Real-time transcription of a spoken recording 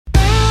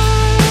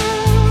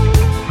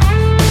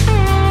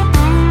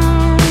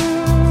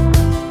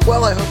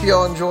Hope you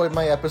all enjoyed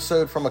my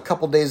episode from a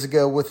couple days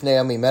ago with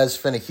Naomi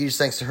Mesfin. A huge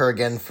thanks to her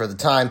again for the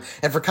time.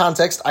 And for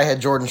context, I had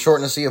Jordan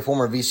Shortnessy, a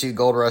former VCU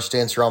Gold Rush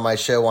dancer, on my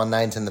show on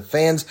 910 The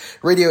Fans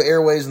radio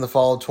airways in the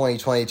fall of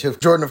 2022.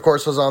 Jordan, of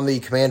course, was on the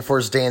Command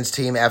Force dance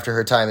team after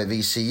her time at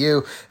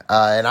VCU.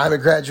 And I'm a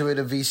graduate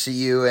of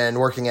VCU, and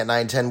working at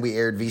 910, we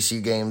aired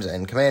VCU games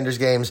and Commanders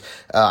games.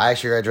 I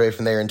actually graduated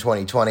from there in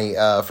 2020,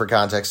 for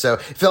context. So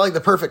it felt like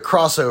the perfect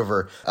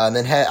crossover. And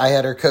then I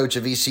had her coach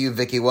at VCU,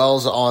 Vicki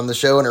Wells, on the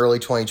show in early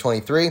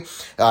 2023.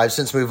 I've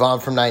since moved on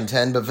from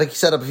 910, but Vicki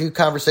set up a few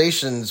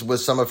conversations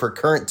with some of her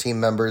current team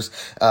members,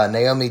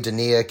 Naomi,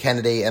 Dania,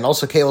 Kennedy, and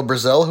also Kayla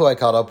Brazil, who I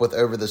caught up with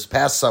over this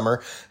past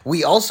summer.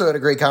 We also had a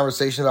great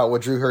conversation about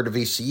what drew her to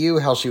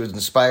VCU, how she was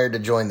inspired to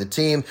join the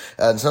team,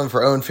 and some of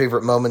her own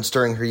favorite moments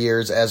during her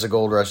years as a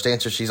Gold Rush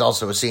dancer. She's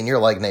also a senior,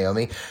 like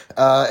Naomi.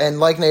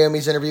 And like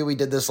Naomi's interview, we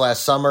did this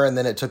last summer, and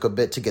then it took a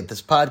bit to get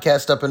this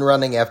podcast up and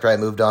running after I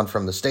moved on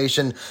from the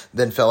station,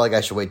 then felt like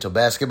I should wait till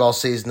basketball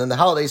season, then the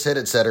holidays hit,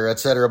 etc.,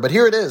 etc. But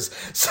here it is.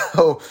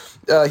 So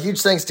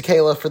huge thanks to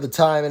Kayla for the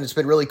time, and it's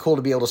been really cool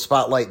to be able to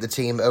spotlight the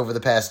team over the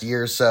past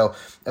year. So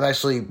I'm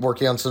actually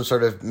working on some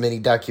sort of mini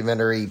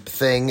documentary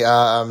thing.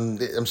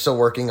 I'm still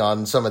working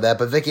on some of that,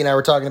 but Vicki and I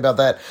were talking about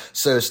that,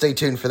 so stay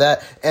tuned for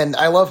that. And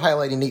I love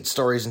highlighting neat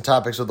stories and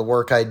topics with the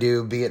work I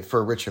do, be it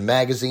for Richmond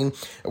Magazine,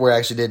 where I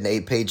actually did an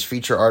 8-page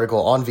feature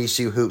article on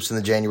VCU hoops in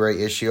the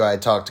January issue. I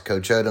talked to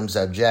Coach Odom,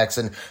 Zeb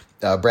Jackson,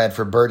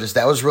 Bradford Burgess.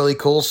 That was really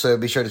cool, so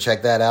be sure to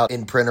check that out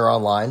in print or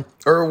online.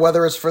 Or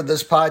whether it's for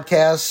this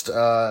podcast,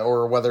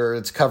 or whether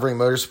it's covering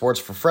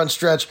motorsports for Front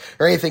Stretch,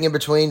 or anything in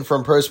between,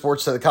 from pro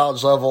sports to the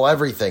college level,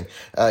 everything.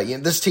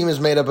 This team is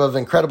made up of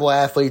incredible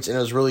athletes, and it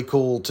was really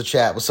cool to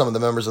chat with some of the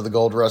members of the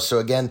Gold Rush. So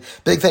again,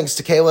 big thanks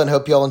to Kayla, and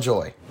hope you all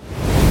enjoy.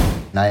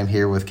 And I am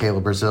here with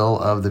Kayla Brazil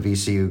of the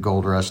VCU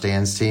Gold Rush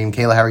dance team.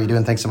 Kayla, how are you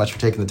doing? Thanks so much for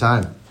taking the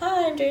time.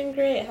 Hi, I'm doing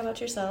great. How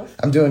about yourself?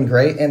 I'm doing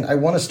great, and I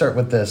want to start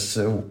with this.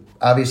 So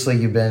obviously,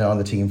 you've been on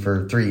the team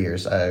for 3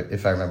 years,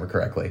 if I remember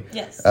correctly.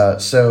 Yes.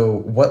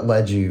 So what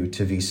led you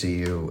to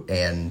VCU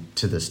and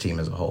to this team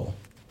as a whole?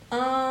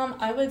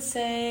 I would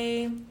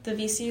say the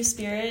VCU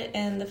spirit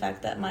and the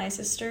fact that my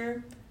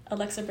sister,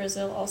 Alexa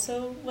Brazil,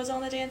 also was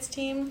on the dance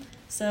team.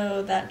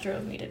 So that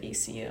drove me to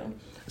VCU.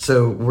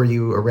 So were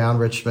you around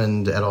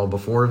Richmond at all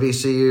before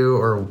VCU,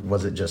 or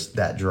was it just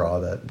that draw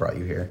that brought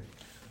you here?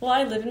 Well,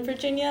 I live in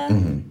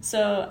Virginia,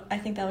 so I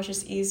think that was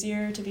just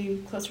easier to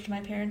be closer to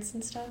my parents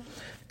and stuff.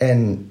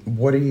 And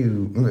what are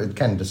you,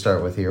 kind of to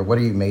start with here, what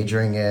are you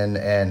majoring in,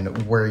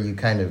 and where are you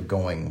kind of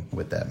going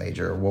with that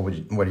major? What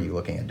are you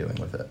looking at doing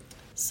with it?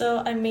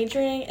 So I'm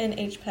majoring in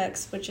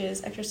HPEX, which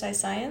is exercise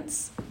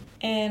science,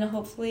 and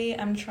hopefully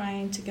I'm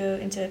trying to go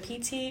into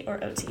PT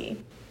or OT.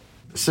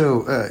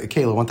 So,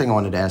 Kayla, one thing I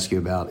wanted to ask you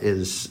about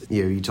is,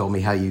 you told me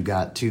how you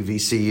got to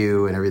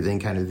VCU and everything,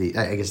 kind of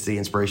the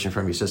inspiration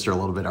from your sister a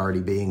little bit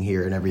already being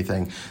here and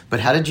everything. But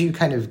how did you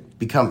kind of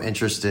become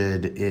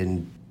interested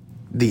in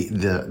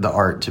the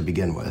art to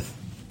begin with?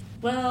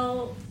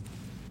 Well,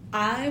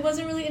 I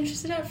wasn't really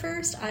interested at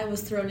first. I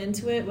was thrown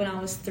into it when I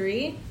was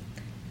 3.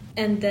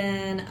 And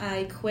then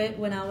I quit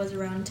when I was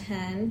around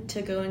 10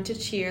 to go into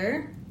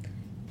cheer.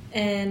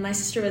 And my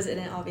sister was in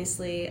it,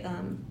 obviously,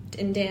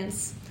 in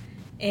dance.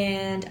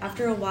 And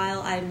after a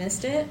while, I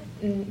missed it,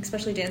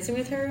 especially dancing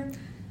with her.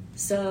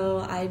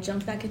 So I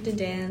jumped back into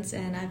dance,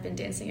 and I've been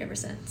dancing ever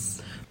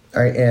since.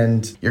 All right,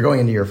 and you're going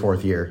into your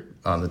 4th year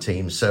on the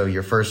team. So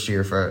your first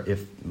year,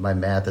 if my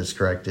math is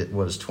correct, it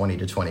was 20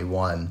 to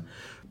 21.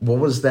 What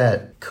was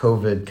that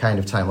COVID kind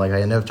of time like?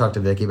 I know I've talked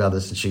to Vicki about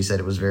this, and she said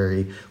it was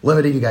very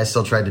limited. You guys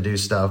still tried to do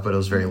stuff, but it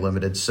was very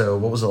limited. So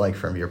what was it like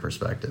from your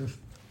perspective?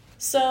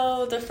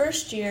 So the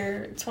first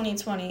year,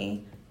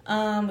 2020,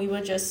 we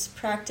would just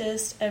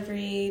practice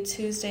every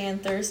Tuesday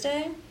and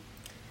Thursday.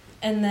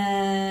 And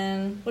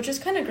then, which was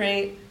kind of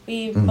great.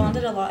 We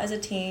bonded a lot as a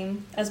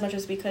team, as much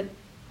as we could.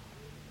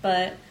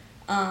 But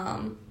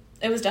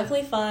it was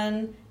definitely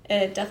fun.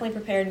 It definitely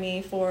prepared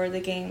me for the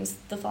games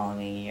the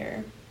following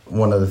year.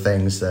 One of the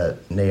things that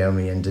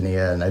Naomi and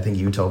Dania, and I think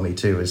you told me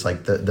too, is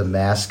like the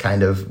masks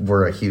kind of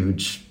were a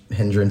huge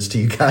hindrance to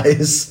you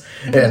guys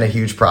and a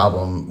huge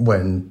problem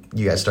when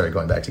you guys started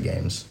going back to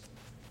games.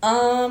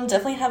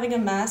 Definitely having a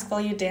mask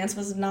while you dance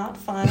was not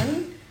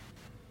fun.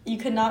 You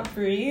could not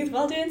breathe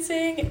while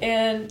dancing,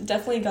 and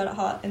definitely got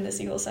hot in the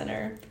Siegel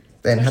Center.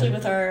 Especially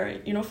with our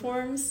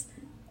uniforms,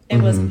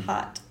 it was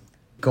hot.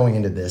 Going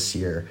into this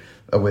year,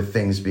 with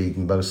things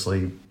being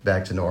mostly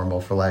back to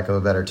normal, for lack of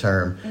a better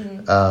term,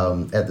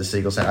 at the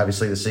Siegel Center.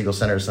 Obviously, the Siegel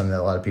Center is something that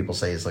a lot of people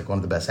say is like one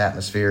of the best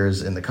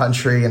atmospheres in the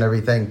country and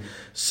everything.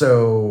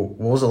 So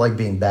what was it like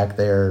being back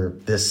there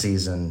this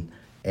season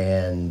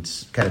and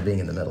kind of being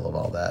in the middle of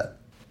all that?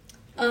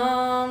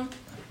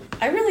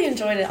 I really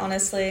enjoyed it,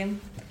 honestly.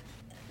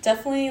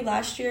 Definitely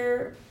last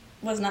year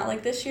was not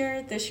like this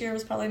year. This year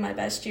was probably my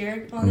best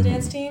year on the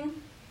dance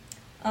team.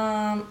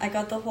 I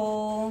got the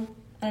whole,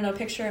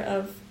 picture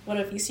of what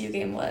a VCU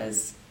game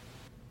was.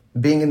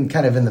 being in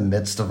the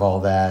midst of all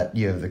that,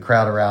 you have the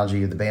crowd around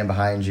you, the band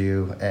behind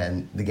you,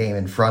 and the game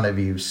in front of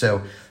you.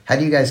 So how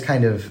do you guys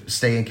kind of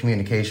stay in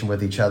communication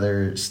with each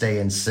other, stay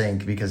in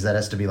sync? Because that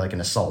has to be like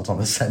an assault on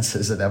the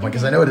senses at that point,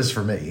 because I know it is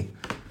for me.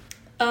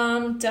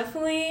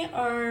 Definitely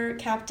our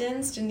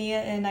captains,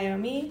 Dania and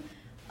Naomi,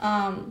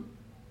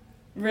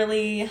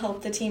 really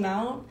help the team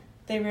out.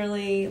 They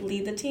really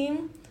lead the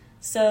team.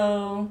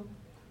 So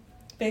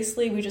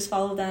basically we just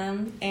follow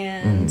them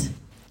and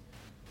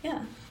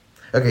yeah.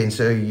 Okay, and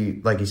so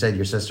like you said,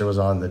 your sister was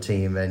on the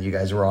team and you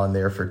guys were on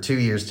there for 2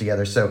 years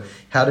together. So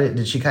how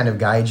did she kind of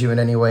guide you in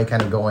any way,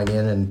 kind of going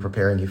in and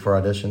preparing you for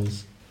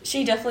auditions?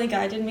 She definitely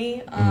guided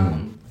me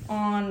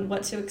on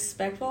what to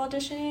expect while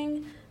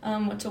auditioning,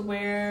 what to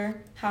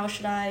wear, how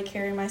should I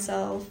carry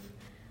myself.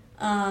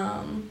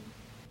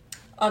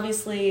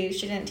 Obviously,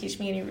 she didn't teach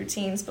me any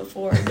routines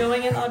before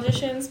going in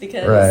auditions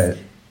because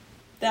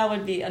that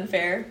would be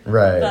unfair.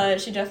 Right.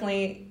 But she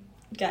definitely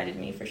guided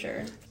me for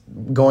sure.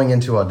 Going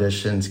into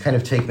auditions, kind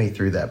of take me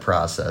through that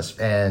process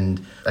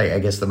and I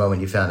guess the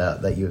moment you found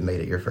out that you had made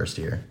it your first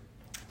year.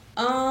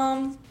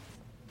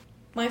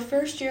 My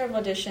first year of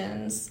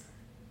auditions,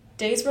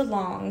 days were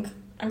long.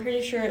 I'm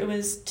pretty sure it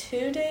was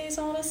 2 days,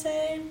 I want to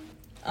say.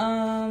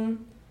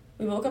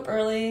 We woke up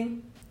early,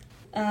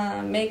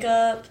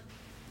 makeup,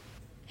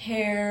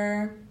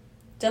 hair,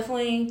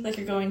 definitely like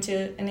you're going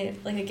to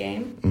a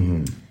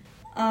game.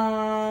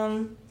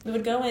 We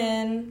would go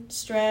in,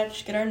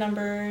 stretch, get our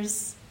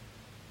numbers.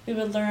 We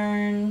would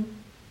learn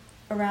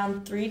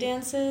around 3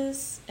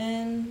 dances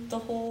in the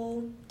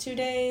whole 2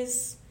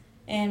 days,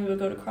 and we would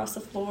go to cross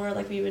the floor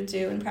like we would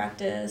do in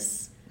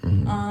practice.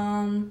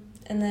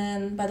 And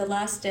then by the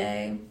last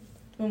day,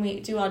 when we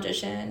do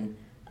audition,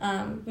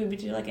 we would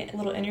do like a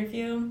little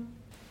interview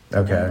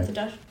with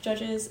the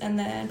judges and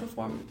then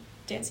perform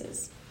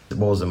dances.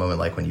 What was the moment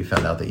like when you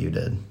found out that you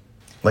did?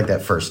 Like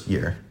that first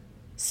year?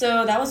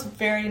 So that was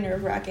very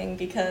nerve-wracking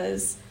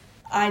because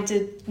I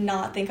did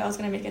not think I was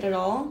going to make it at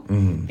all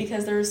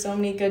because there were so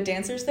many good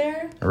dancers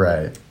there.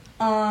 Right.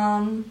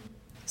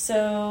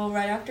 So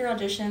right after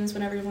auditions,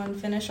 when everyone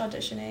finished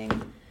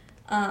auditioning,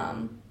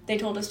 they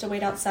told us to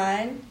wait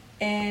outside,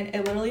 and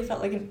it literally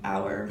felt like an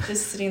hour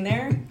just sitting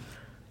there.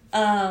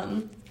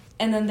 And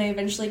then they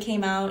eventually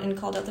came out and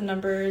called out the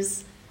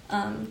numbers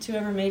to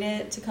whoever made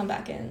it to come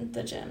back in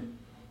the gym.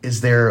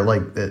 Is there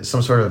like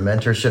some sort of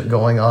mentorship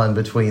going on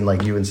between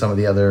like you and some of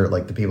the other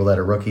like the people that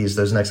are rookies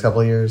those next couple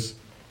of years?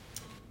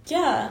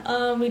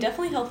 Yeah, we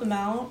definitely help them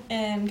out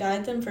and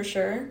guide them for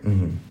sure.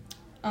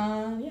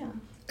 Yeah.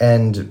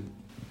 And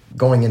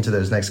going into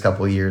those next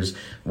couple of years,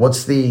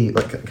 what's the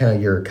like kind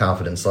of your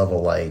confidence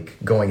level like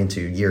going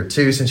into year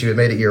 2 since you had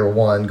made it year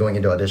 1, going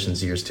into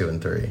auditions years 2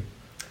 and 3?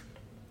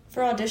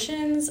 For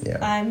auditions, yeah.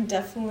 I'm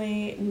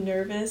definitely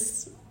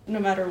nervous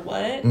no matter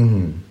what.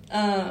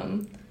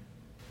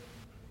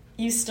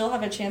 You still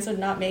have a chance of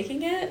not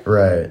making it.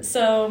 Right.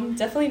 So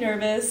definitely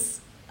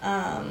nervous.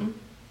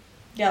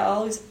 Yeah,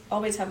 I'll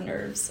always have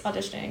nerves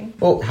auditioning.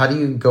 Well, how do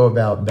you go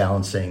about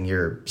balancing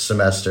your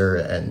semester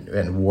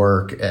and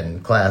work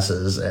and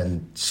classes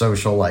and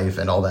social life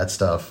and all that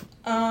stuff?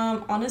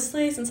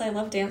 Honestly, since I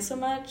love dance so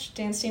much,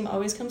 dance team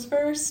always comes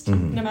first,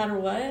 no matter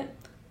what.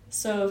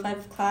 So if I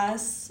have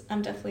class,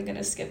 I'm definitely going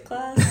to skip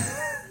class.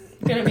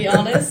 I'm going to be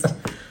honest.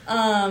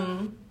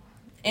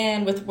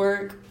 And with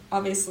work,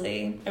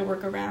 obviously, I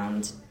work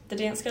around the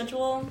dance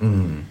schedule.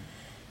 And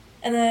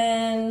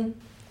then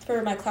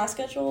for my class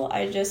schedule,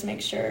 I just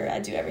make sure I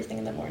do everything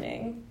in the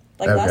morning.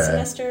 Like last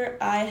semester,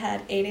 I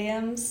had 8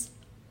 a.m.s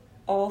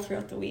all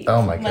throughout the week.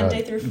 Oh my God.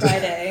 Monday through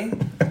Friday.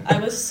 I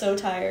was so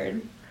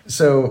tired.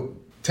 So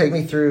take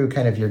me through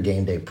kind of your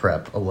game day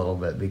prep a little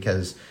bit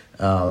because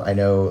I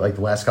know like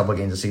the last couple of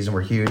games of the season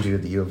were huge. You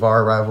had the U of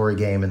R rivalry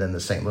game and then the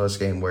St. Louis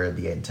game where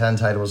the 8-10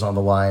 title was on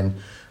the line.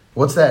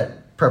 What's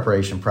that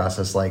preparation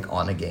process like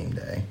on a game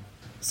day?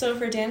 So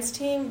for dance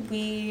team,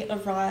 we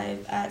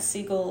arrive at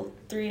Siegel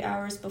 3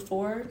 hours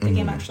before the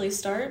game actually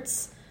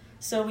starts.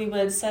 So we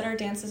would set our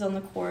dances on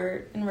the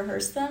court and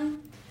rehearse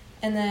them.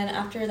 And then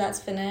after that's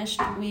finished,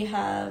 we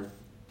have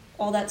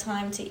all that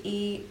time to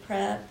eat,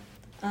 prep,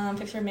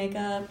 fix our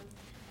makeup.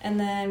 And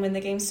then when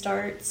the game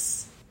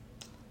starts,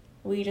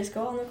 we just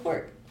go on the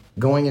court.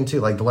 Going into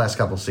like the last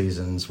couple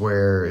seasons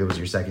where it was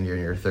your second year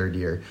and your third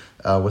year,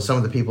 with some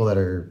of the people that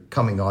are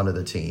coming onto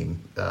the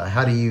team,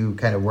 how do you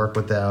kind of work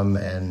with them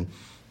and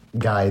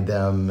guide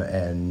them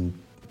and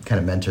kind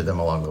of mentor them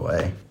along the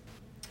way?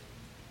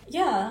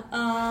 Yeah,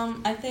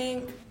 I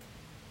think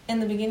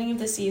in the beginning of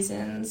the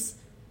seasons,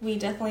 we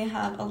definitely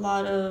have a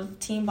lot of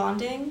team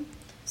bonding.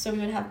 So we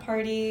would have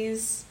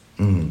parties.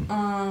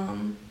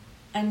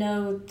 I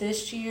know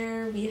this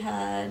year we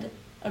had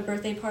a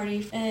birthday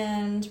party,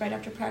 and right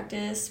after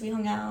practice, we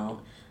hung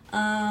out.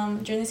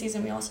 During the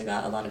season, we also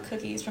got a lot of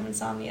cookies from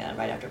Insomnia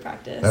right after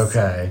practice.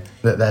 Okay,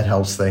 that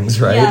helps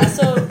things, right? Yeah,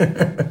 so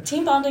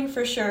team bonding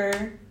for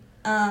sure.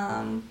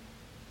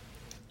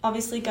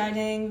 Obviously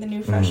guiding the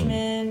new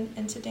freshmen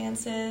into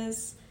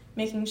dances,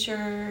 making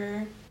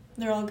sure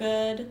they're all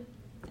good,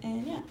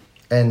 and yeah.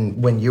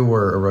 And when you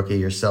were a rookie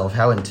yourself,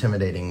 how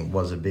intimidating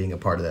was it being a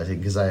part of that team?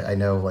 Because I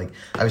know, like,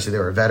 obviously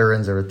there were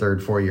veterans, there were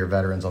 3rd, 4-year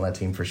veterans on that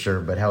team for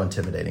sure, but how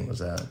intimidating was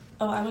that?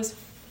 Oh, I was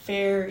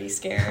very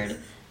scared.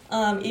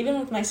 Even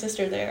with my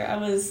sister there, I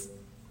was,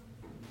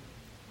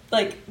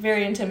 like,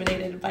 very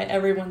intimidated by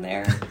everyone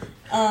there.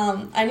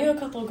 I knew a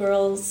couple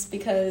girls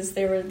because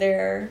they were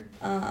there.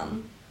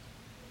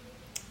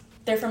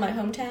 They're from my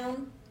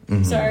hometown,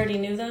 so I already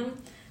knew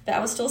them, but I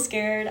was still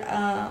scared.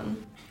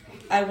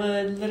 I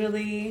would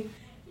literally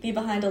be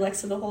behind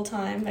Alexa the whole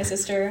time, my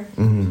sister,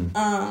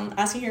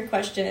 asking her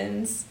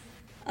questions.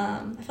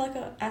 I feel like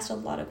I asked a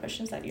lot of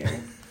questions that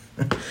year.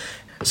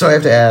 So I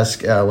have to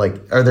ask,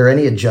 are there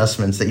any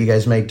adjustments that you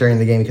guys make during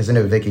the game? Because I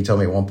know Vicky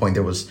told me at one point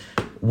there was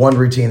one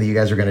routine that you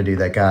guys were going to do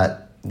that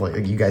got,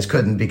 like, you guys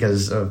couldn't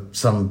because of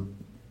some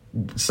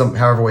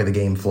however way the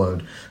game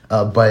flowed.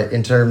 But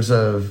in terms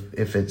of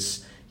if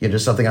it's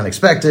just something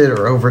unexpected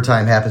or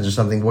overtime happens or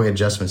something, what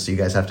adjustments do you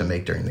guys have to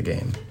make during the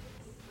game?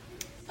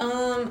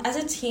 As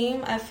a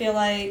team, I feel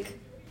like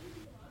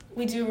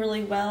we do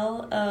really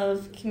well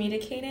of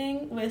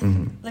communicating with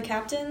the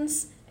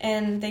captains,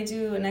 and they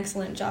do an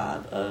excellent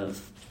job of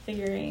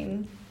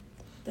figuring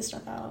this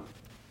stuff out.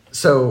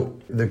 So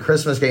the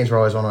Christmas games were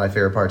always one of my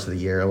favorite parts of the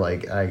year.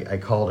 Like, I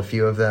called a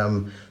few of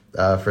them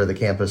for the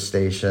campus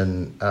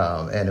station,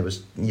 and it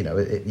was,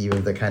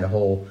 even the kind of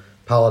whole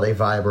holiday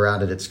vibe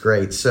around it, it's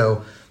great.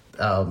 So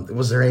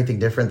was there anything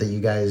different that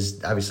you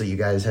guys, obviously you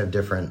guys have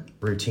different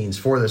routines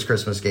for those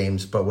Christmas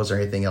games, but was there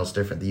anything else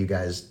different that you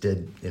guys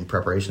did in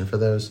preparation for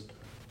those?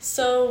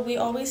 So we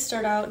always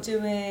start out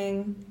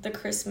doing the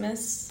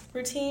Christmas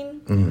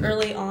routine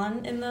early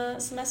on in the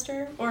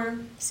semester or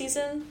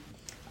season.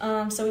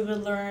 So we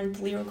would learn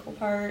the lyrical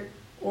part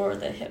or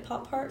the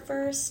hip-hop part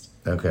first.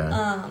 Okay.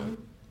 And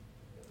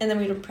then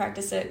we would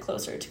practice it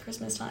closer to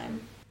Christmas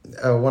time.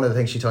 One of the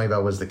things she told me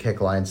about was the kick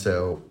line.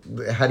 So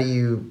how do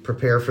you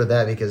prepare for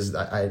that? Because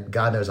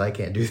God knows I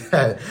can't do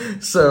that.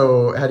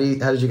 So how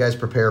did you guys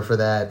prepare for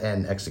that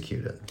and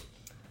execute it?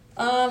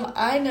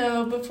 I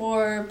know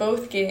before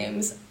both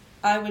games,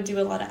 I would do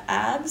a lot of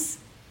abs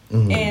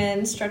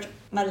and stretch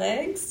my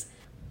legs.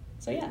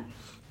 So yeah.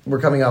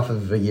 We're coming off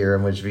of a year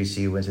in which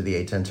VCU went to the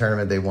A-10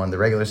 tournament. They won the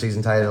regular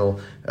season title,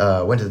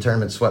 went to the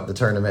tournament, swept the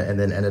tournament, and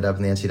then ended up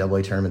in the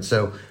NCAA tournament.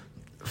 So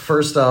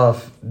first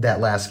off, that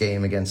last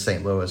game against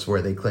St. Louis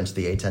where they clinched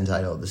the A-10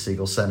 title at the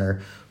Siegel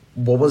Center,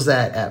 what was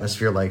that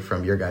atmosphere like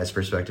from your guys'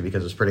 perspective?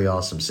 Because it was pretty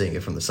awesome seeing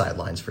it from the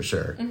sidelines for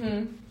sure.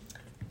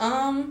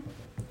 I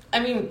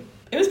mean,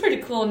 it was pretty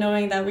cool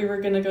knowing that we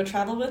were going to go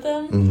travel with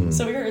them.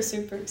 So we were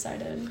super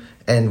excited.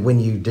 And when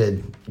you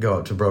did go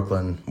up to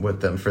Brooklyn with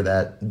them for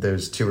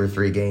those 2 or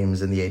 3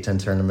 games in the A-10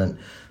 tournament,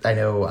 I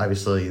know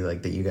obviously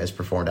like that you guys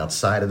performed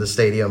outside of the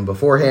stadium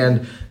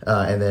beforehand.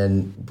 And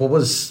then what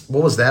was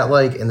that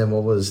like? And then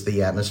what was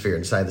the atmosphere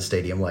inside the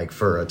stadium like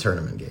for a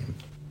tournament game?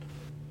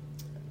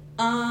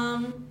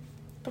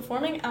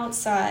 Performing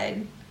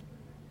outside,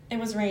 it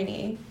was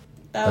rainy.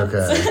 That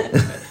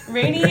was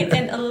rainy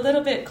and a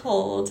little bit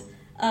cold.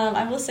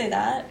 I will say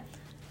that.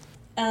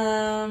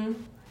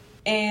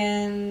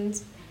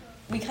 And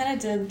we kind of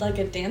did like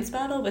a dance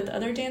battle with the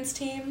other dance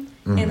team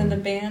and then the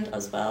band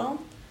as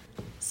well.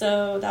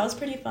 So that was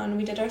pretty fun.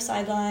 We did our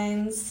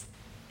sidelines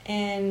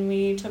and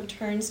we took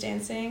turns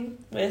dancing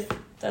with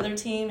the other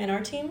team and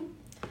our team.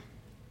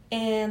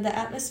 And the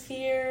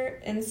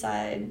atmosphere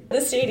inside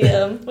the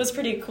stadium was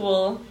pretty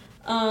cool.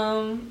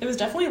 It was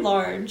definitely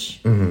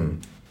large.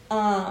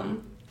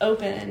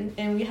 Open,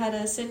 and we had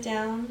to sit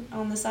down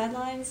on the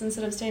sidelines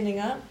instead of standing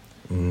up.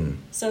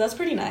 So that's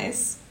pretty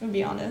nice, to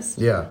be honest.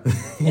 Yeah.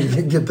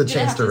 You get the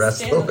chance to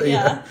wrestle.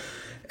 Yeah.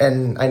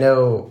 And I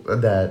know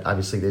that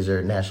obviously these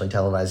are nationally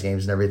televised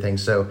games and everything,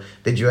 so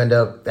did you end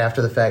up,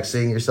 after the fact,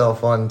 seeing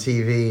yourself on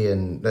TV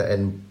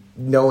and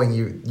knowing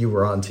you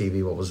were on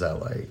TV? What was that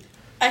like?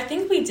 I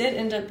think we did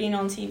end up being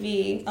on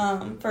TV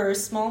for a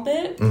small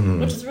bit,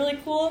 which is really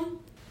cool.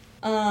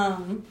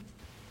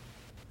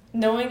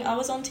 Knowing I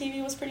was on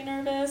TV was pretty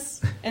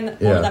nervous, and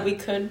or that we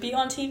could be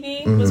on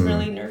TV was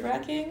really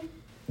nerve-wracking.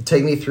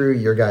 Take me through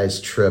your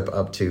guys' trip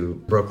up to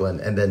Brooklyn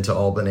and then to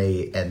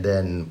Albany, and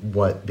then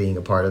what being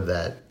a part of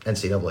that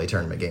NCAA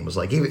tournament game was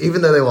like.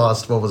 Even though they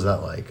lost, what was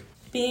that like?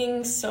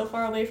 Being so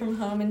far away from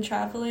home and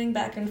traveling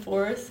back and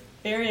forth,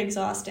 very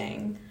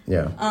exhausting.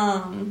 Yeah.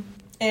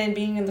 And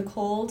being in the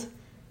cold,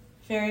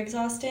 very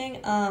exhausting.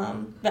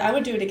 But I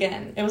would do it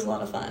again. It was a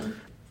lot of fun.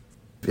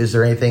 Is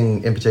there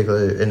anything in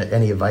particular,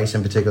 any advice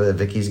in particular that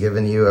Vicky's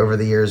given you over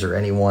the years, or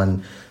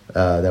anyone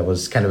that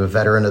was kind of a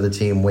veteran of the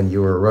team when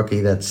you were a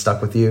rookie that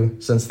stuck with you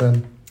since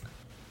then?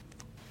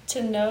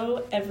 To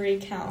know every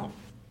count.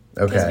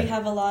 Okay. Because we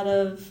have a lot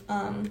of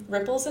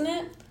ripples in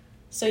it,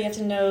 so you have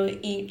to know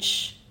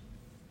each,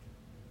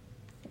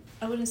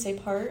 I wouldn't say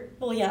part,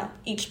 well yeah,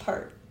 each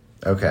part.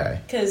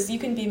 Okay. Because you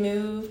can be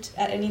moved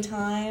at any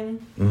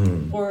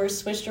time or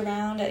switched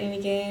around at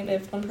any game.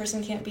 If one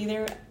person can't be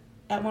there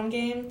at one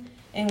game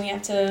and we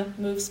have to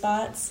move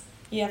spots,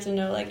 you have to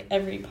know like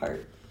every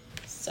part.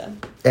 So.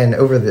 And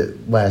over the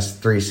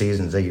last 3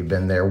 seasons that you've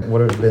been there,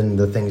 what have been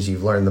the things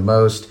you've learned the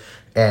most,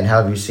 And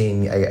how have you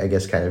seen, I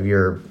guess, kind of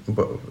your,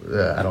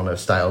 I don't know if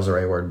style is the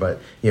right word, but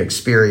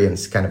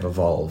experience kind of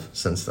evolve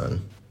since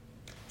then?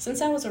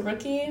 Since I was a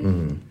rookie,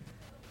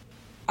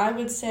 I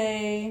would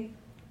say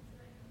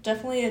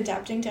definitely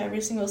adapting to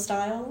every single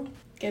style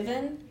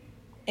given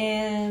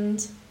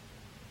and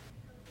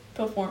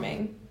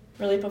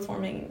really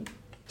performing.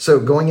 So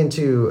going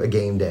into a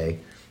game day,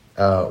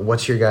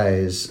 what's your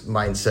guys'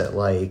 mindset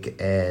like?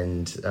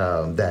 And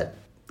that,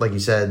 like you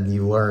said,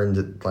 you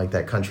learned like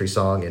that country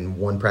song in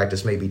one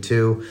practice, maybe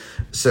two.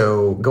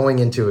 So going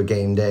into a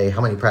game day,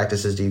 how many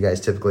practices do you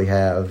guys typically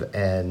have,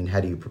 and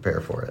how do you prepare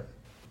for it?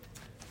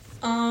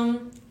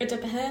 It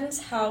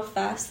depends how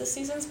fast the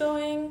season's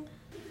going.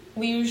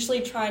 We usually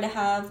try to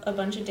have a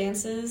bunch of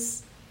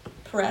dances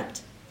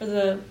prepped for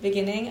the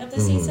beginning of the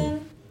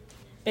season,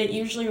 but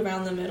usually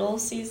around the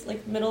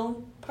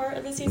middle part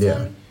of the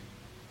season,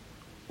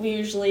 we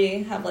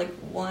usually have like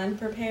one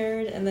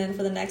prepared, and then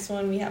for the next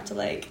one we have to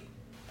like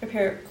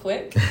prepare it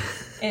quick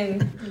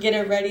and get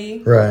it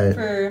ready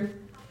for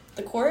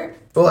the court.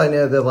 Well, I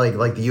know that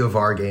like the U of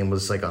R game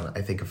was like on,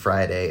 I think, a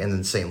Friday, and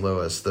then St.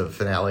 Louis, the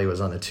finale was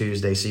on a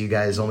Tuesday. So you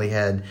guys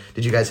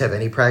did you guys have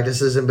any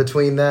practices in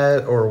between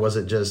that, or was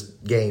it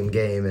just game,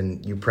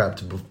 and you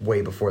prepped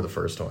way before the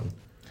first one?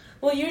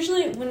 Well,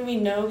 usually when we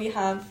know we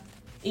have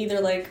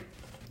either like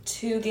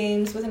 2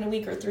 games within a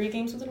week or 3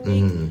 games within a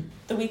week,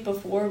 the week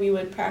before we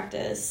would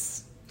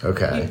practice.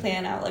 Okay. We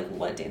plan out like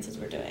what dances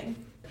we're doing.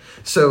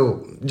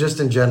 So just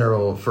in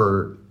general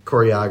for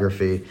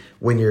choreography,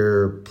 when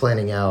you're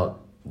planning out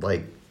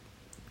like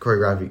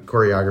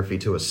choreography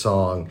to a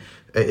song,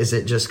 is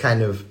it just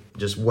kind of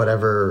just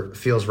whatever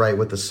feels right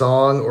with the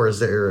song, or is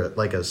there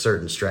like a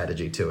certain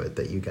strategy to it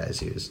that you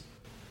guys use?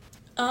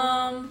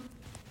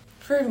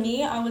 For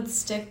me, I would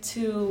stick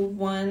to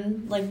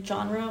one like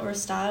genre or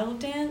style of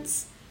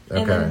dance,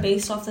 and then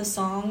based off the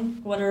song,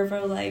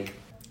 whatever like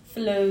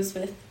flows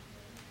with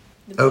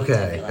the beat,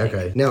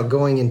 Okay. Now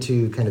going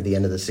into kind of the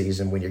end of the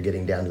season, when you're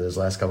getting down to those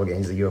last couple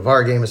games, the U of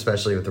R game,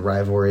 especially with the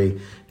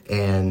rivalry,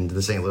 and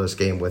the St. Louis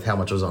game with how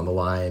much was on the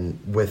line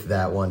with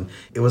that one,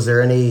 was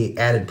there any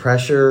added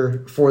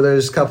pressure for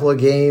those couple of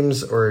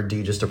games, or do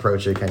you just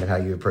approach it kind of how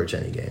you approach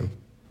any game?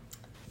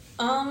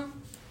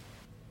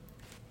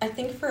 I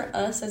think for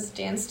us as a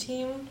dance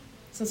team,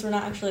 since we're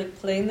not actually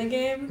playing the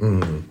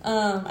game,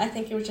 I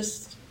think it was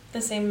just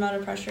the same amount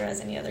of pressure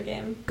as any other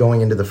game.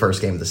 Going into the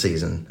first game of the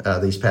season,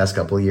 these past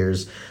couple of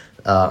years,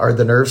 are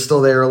the nerves still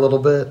there a little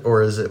bit,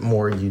 or is it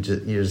more you're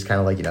just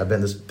kind of like, I've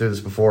been through this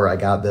before, I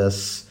got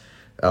this?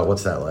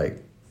 What's that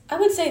like? I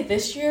would say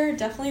this year,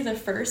 definitely the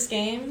first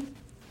game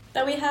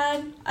that we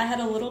had, I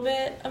had a little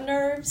bit of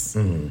nerves,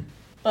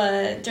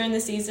 but during the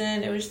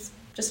season, it was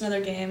just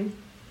another game.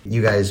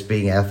 You guys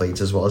being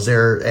athletes as well, is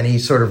there any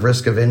sort of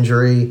risk of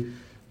injury?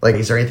 Like,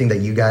 is there anything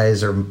that you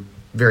guys are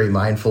very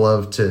mindful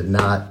of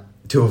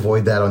to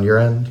avoid that on your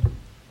end?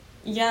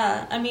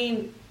 Yeah, I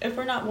mean, if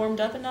we're not warmed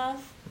up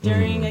enough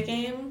during a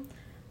game,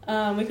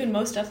 we could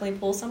most definitely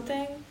pull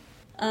something.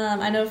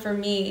 I know for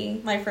me,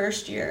 my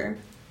first year,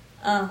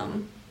 I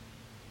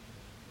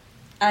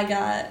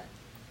got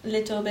a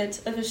little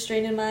bit of a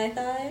strain in my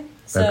thigh,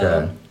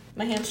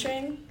 my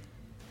hamstring.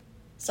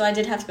 So I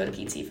did have to go to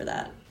PT for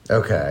that.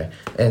 Okay.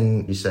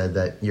 And you said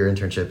that your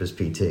internship is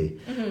PT.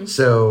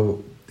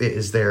 So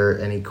is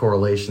there any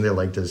correlation there?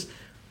 Like, does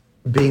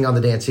being on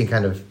the dance team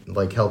kind of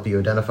like help you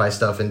identify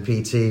stuff in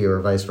PT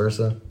or vice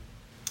versa?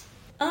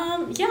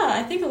 Yeah,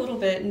 I think a little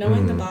bit.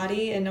 Knowing the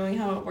body and knowing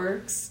how it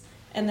works,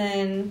 and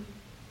then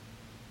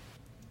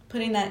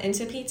putting that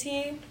into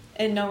PT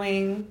and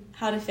knowing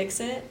how to fix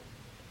it,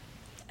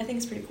 I think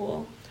it's pretty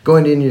cool.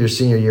 Going into your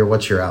senior year,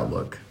 what's your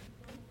outlook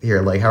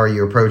here? Like, how are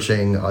you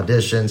approaching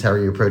auditions? How are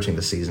you approaching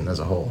the season as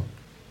a whole?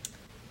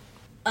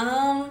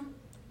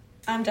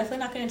 I'm definitely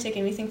not going to take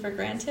anything for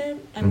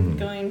granted. I'm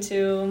going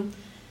to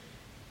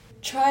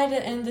try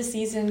to end the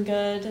season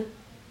good.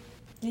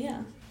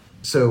 Yeah.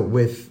 So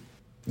with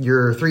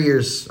your 3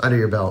 years under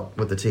your belt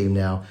with the team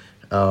now,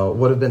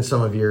 what have been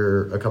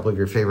a couple of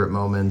your favorite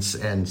moments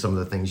and some of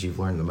the things you've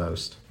learned the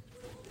most?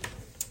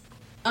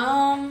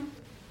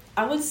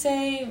 I would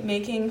say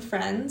making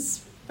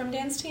friends from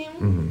dance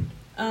team.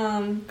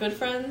 Good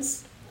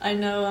friends I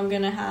know I'm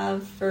going to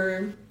have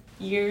for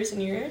years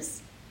and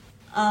years.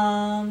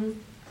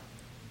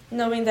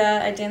 Knowing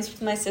that I danced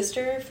with my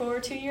sister for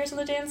 2 years on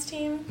the dance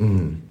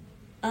team.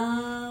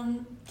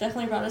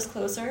 Definitely brought us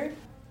closer.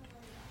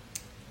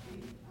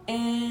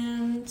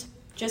 And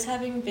just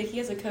having Vicky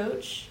as a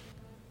coach,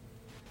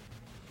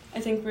 I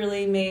think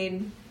really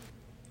made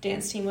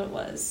dance team what it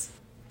was.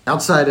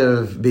 Outside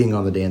of being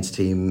on the dance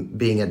team,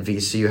 being at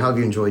VCU, how have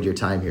you enjoyed your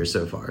time here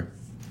so far?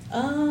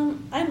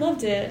 I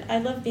loved it. I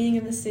love being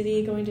in the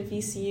city, going to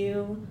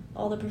VCU,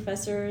 all the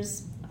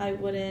professors. I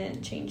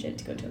wouldn't change it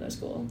to go to another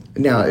school.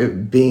 Now,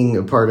 being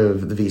a part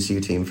of the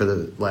VCU team for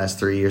the last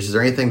 3 years, is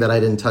there anything that I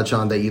didn't touch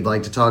on that you'd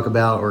like to talk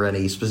about, or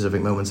any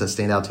specific moments that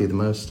stand out to you the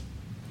most?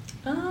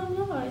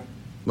 No.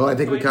 Well, I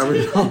think we covered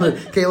it all.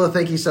 Kayla,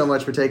 thank you so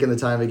much for taking the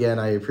time again.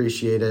 I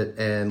appreciate it,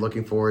 and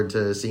looking forward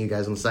to seeing you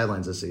guys on the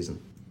sidelines this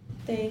season.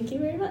 Thank you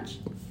very much.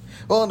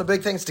 Well, and a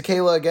big thanks to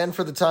Kayla again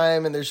for the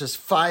time, and there's just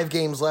 5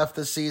 games left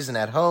this season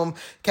at home.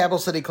 Capital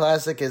City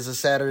Classic is a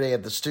Saturday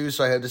at the Stew,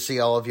 so I hope to see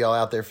all of y'all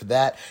out there for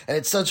that. And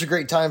it's such a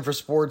great time for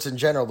sports in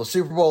general. The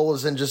Super Bowl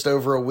is in just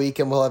over a week,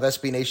 and we'll have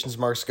SB Nation's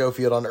Mark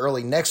Schofield on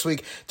early next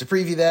week to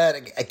preview that.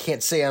 I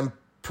can't say I'm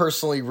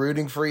personally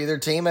rooting for either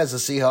team as a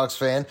Seahawks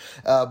fan,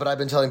 but I've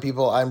been telling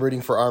people I'm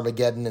rooting for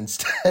Armageddon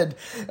instead.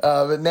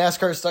 But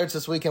NASCAR starts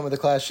this weekend with a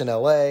clash in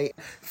LA.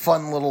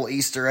 Fun little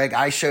Easter egg.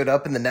 I showed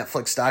up in the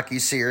Netflix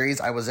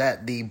docu-series. I was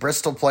at the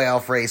Bristol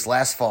playoff race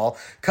last fall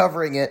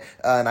covering it,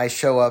 and I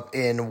show up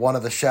in one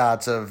of the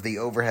shots of the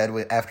overhead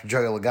after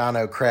Joey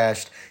Logano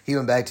crashed. He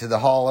went back to the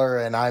hauler,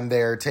 and I'm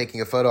there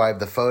taking a photo. I have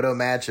the photo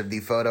match of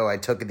the photo I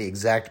took at the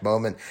exact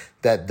moment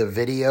that the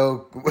video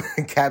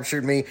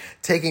captured me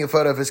taking a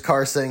photo of his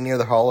car sitting near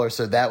the hauler,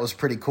 so that was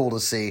pretty cool to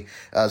see.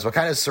 So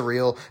kind of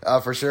surreal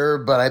for sure,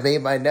 but I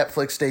made my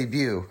Netflix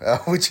debut,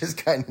 which is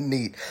kind of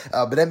neat.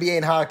 But NBA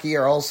and hockey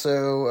are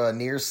also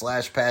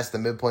near/past the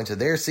midpoint of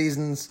their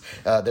seasons.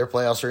 Their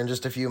playoffs are in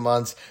just a few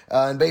months.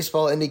 And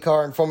baseball,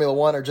 IndyCar, and Formula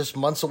One are just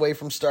months away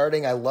from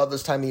starting. I love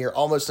this time of year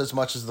almost as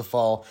much as the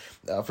fall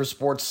for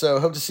sports, so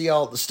hope to see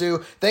y'all at the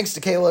Stew. Thanks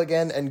to Kayla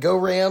again, and go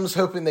Rams,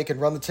 hoping they can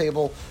run the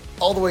table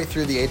all the way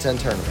through the A10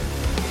 tournament.